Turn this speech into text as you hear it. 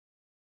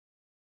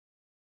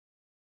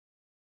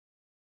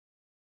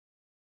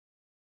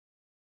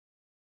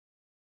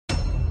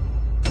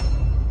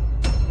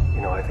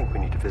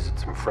visit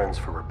some friends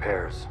for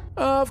repairs.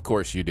 Of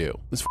course you do.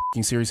 This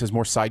f***ing series has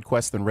more side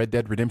quests than Red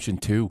Dead Redemption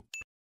 2.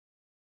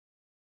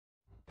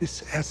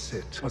 This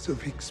asset was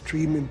of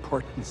extreme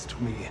importance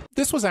to me.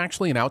 This was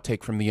actually an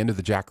outtake from the end of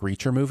the Jack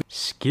Reacher movie.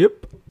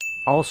 Skip.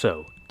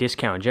 Also,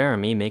 Discount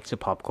Jeremy makes a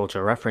pop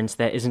culture reference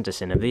that isn't a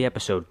sin of the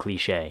episode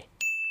cliche.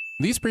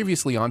 These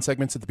previously on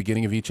segments at the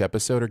beginning of each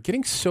episode are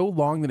getting so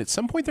long that at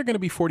some point they're going to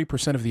be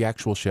 40% of the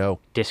actual show.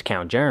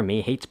 Discount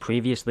Jeremy hates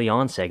previously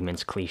on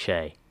segments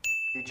cliche.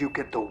 Did you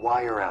get the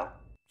wire out?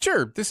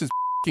 Sure, this is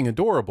f***ing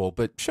adorable,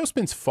 but show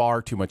spends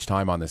far too much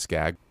time on this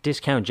gag.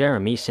 Discount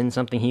Jeremy sins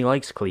something he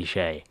likes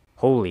cliche.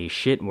 Holy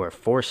shit, we're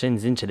 4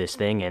 sins into this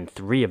thing and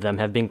 3 of them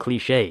have been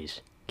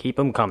cliches. Keep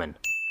 'em coming.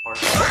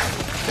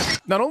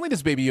 Not only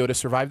does Baby Yoda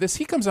survive this,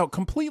 he comes out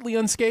completely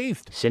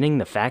unscathed. Sinning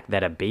the fact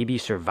that a baby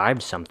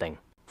survived something.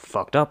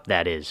 Fucked up,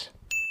 that is.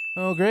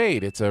 Oh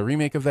great, it's a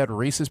remake of that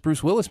racist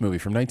Bruce Willis movie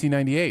from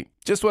 1998.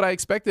 Just what I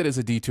expected as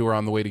a detour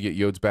on the way to get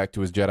Yodes back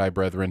to his Jedi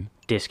brethren.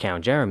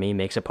 Discount Jeremy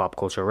makes a pop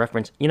culture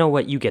reference. You know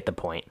what, you get the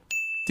point.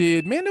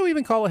 Did Mando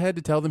even call ahead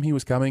to tell them he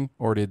was coming?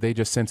 Or did they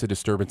just sense a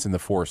disturbance in the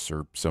Force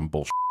or some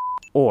bullshit?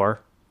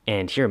 Or,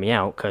 and hear me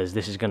out, cause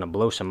this is gonna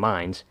blow some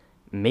minds,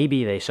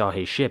 maybe they saw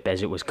his ship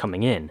as it was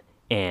coming in,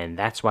 and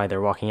that's why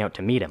they're walking out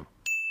to meet him.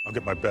 I'll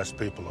get my best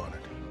people on it.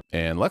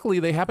 And luckily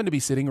they happen to be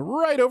sitting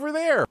right over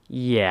there.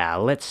 Yeah,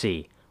 let's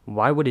see.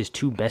 Why would his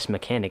 2 best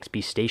mechanics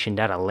be stationed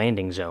at a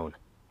landing zone?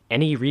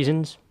 Any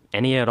reasons?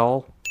 Any at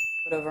all?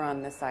 But over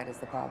on this side is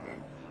the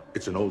problem.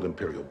 It's an old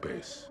Imperial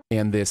base.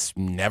 And this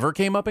never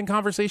came up in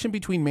conversation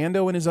between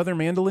Mando and his other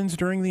Mandalins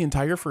during the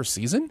entire first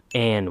season?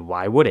 And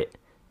why would it?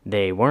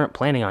 They weren't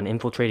planning on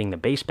infiltrating the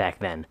base back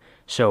then,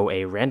 so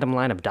a random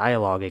line of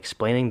dialogue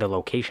explaining the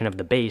location of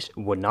the base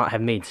would not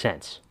have made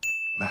sense.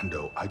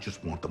 Mando, I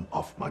just want them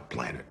off my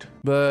planet.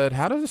 But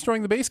how does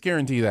destroying the base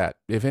guarantee that?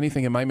 If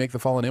anything, it might make the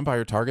Fallen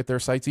Empire target their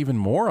sights even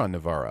more on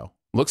Navarro.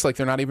 Looks like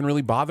they're not even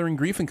really bothering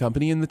Grief and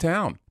Company in the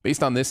town.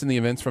 Based on this and the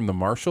events from the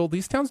Marshal,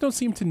 these towns don't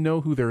seem to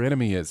know who their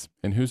enemy is,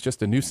 and who's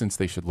just a nuisance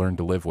they should learn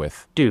to live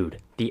with.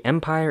 Dude, the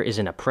Empire is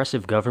an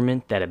oppressive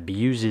government that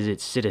abuses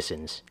its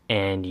citizens,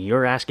 and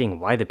you're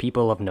asking why the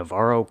people of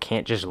Navarro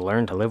can't just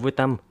learn to live with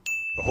them?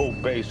 The whole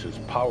base is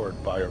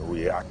powered by a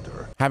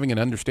reactor. Having an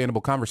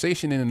understandable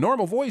conversation in a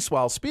normal voice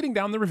while speeding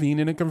down the ravine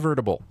in a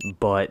convertible.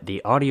 But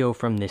the audio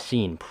from this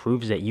scene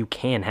proves that you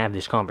can have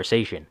this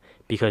conversation,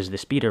 because the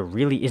speeder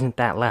really isn't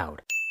that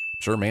loud.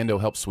 Sure, Mando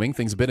helps swing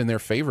things a bit in their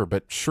favor,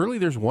 but surely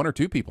there's 1 or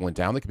 2 people in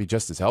town that could be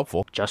just as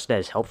helpful. Just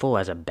as helpful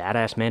as a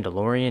badass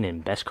Mandalorian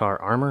in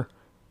Beskar armor?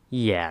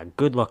 Yeah,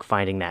 good luck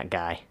finding that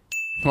guy.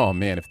 Oh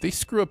man, if they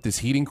screw up this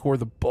heating core,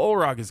 the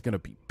Balrog is gonna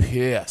be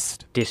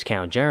pissed.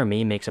 Discount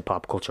Jeremy makes a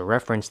pop culture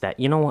reference that,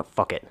 you know what,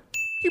 fuck it.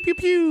 Pew pew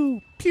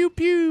pew! Pew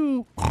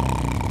pew!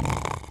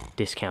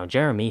 Discount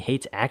Jeremy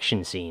hates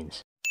action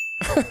scenes.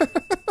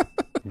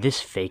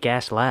 This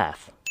fake-ass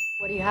laugh.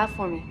 What do you have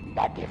for me?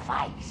 The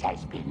device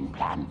has been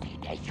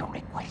planted as you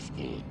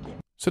requested.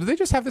 So did they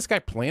just have this guy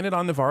planted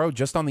on Navarro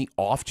just on the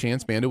off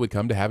chance Mando would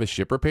come to have his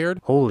ship repaired?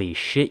 Holy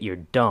shit, you're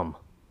dumb.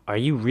 Are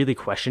you really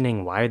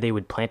questioning why they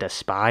would plant a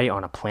spy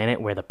on a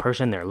planet where the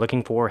person they're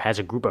looking for has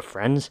a group of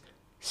friends?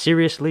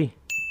 Seriously?